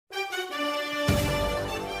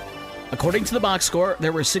According to the box score,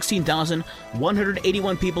 there were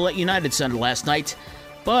 16,181 people at United Center last night,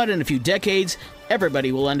 but in a few decades,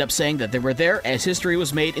 everybody will end up saying that they were there as history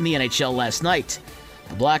was made in the NHL last night.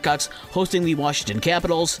 The Blackhawks hosting the Washington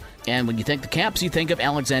Capitals, and when you think the Caps, you think of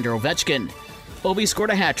Alexander Ovechkin. Ovi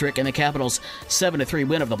scored a hat-trick in the Capitals' 7-3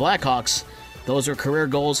 win of the Blackhawks. Those are career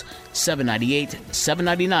goals, .798,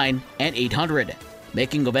 .799, and .800,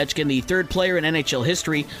 making Ovechkin the third player in NHL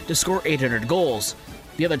history to score 800 goals.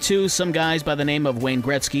 The other two, some guys by the name of Wayne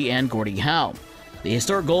Gretzky and Gordie Howe. The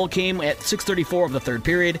historic goal came at 6:34 of the third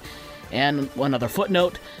period, and one other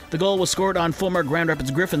footnote, the goal was scored on former Grand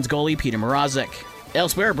Rapids Griffins goalie Peter Mrazek.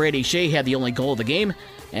 Elsewhere, Brady Skjei had the only goal of the game,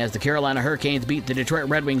 as the Carolina Hurricanes beat the Detroit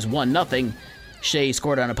Red Wings 1-0. Skjei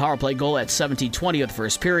scored on a power play goal at 17:20 of the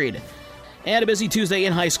first period. And a busy Tuesday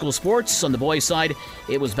in high school sports. On the boys' side,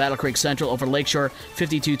 it was Battle Creek Central over Lakeshore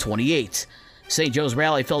 52-28. St. Joe's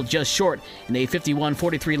Rally fell just short in a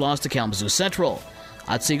 51-43 loss to Kalamazoo Central.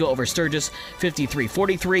 Otsego over Sturgis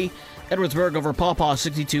 53-43. Edwardsburg over Paw Paw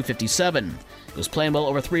 62-57. It was Plainwell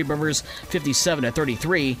over Three Rivers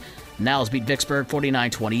 57-33. Niles beat Vicksburg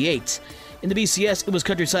 49-28. In the BCS, it was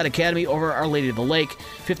Countryside Academy over Our Lady of the Lake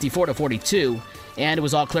 54-42. And it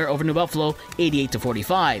was Eau Claire over New Buffalo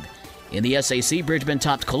 88-45. In the SAC, Bridgman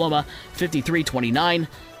topped Coloma 53-29.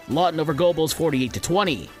 Lawton over Gobles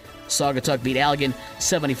 48-20. Saugatuck beat Allegan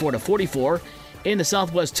 74-44. In the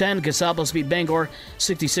Southwest 10, Casablanca beat Bangor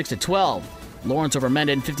 66-12. Lawrence over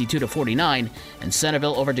Mendon 52-49, and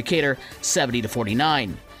Centerville over Decatur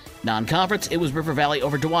 70-49. Non-conference, it was River Valley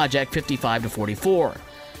over Dowagiac 55-44.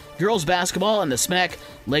 Girls basketball and the SMAC,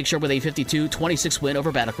 Lakeshore with a 52-26 win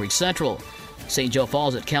over Battle Creek Central. St. Joe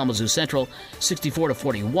Falls at Kalamazoo Central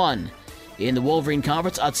 64-41. In the Wolverine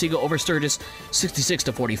Conference, Otsego over Sturgis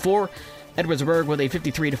 66-44. Edwardsburg with a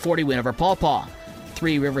 53-40 win over Paw Paw.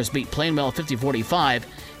 Three Rivers beat Plainwell 50-45,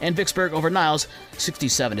 and Vicksburg over Niles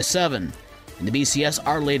 67-7. In the BCS,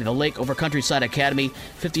 Our Lady of the Lake over Countryside Academy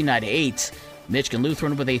 59-8. Michigan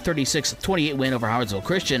Lutheran with a 36-28 win over Hardsville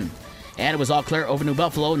Christian. And it was Eau Claire over New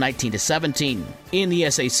Buffalo 19-17. In the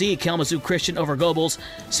SAC, Kalamazoo Christian over Gobles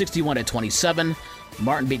 61-27.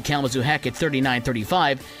 Martin beat Kalamazoo Hackett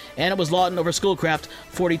 39-35, and it was Lawton over Schoolcraft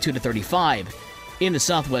 42-35. In the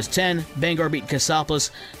Southwest 10, Bangor beat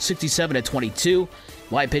Cassopolis 67-22.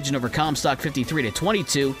 White Pigeon over Comstock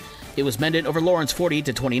 53-22. It was Mendon over Lawrence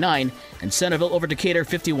 48-29, and Centerville over Decatur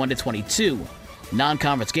 51-22.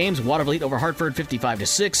 Non-conference games, Watervliet over Hartford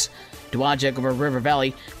 55-6. Dowagiac over River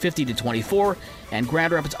Valley 50-24, and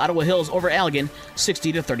Grand Rapids Ottawa Hills over Allegan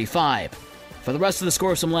 60-35. For the rest of the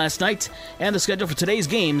scores from last night and the schedule for today's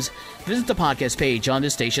games, visit the podcast page on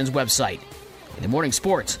this station's website. In the morning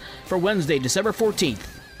sports for Wednesday, December 14th,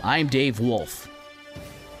 I'm Dave Wolf.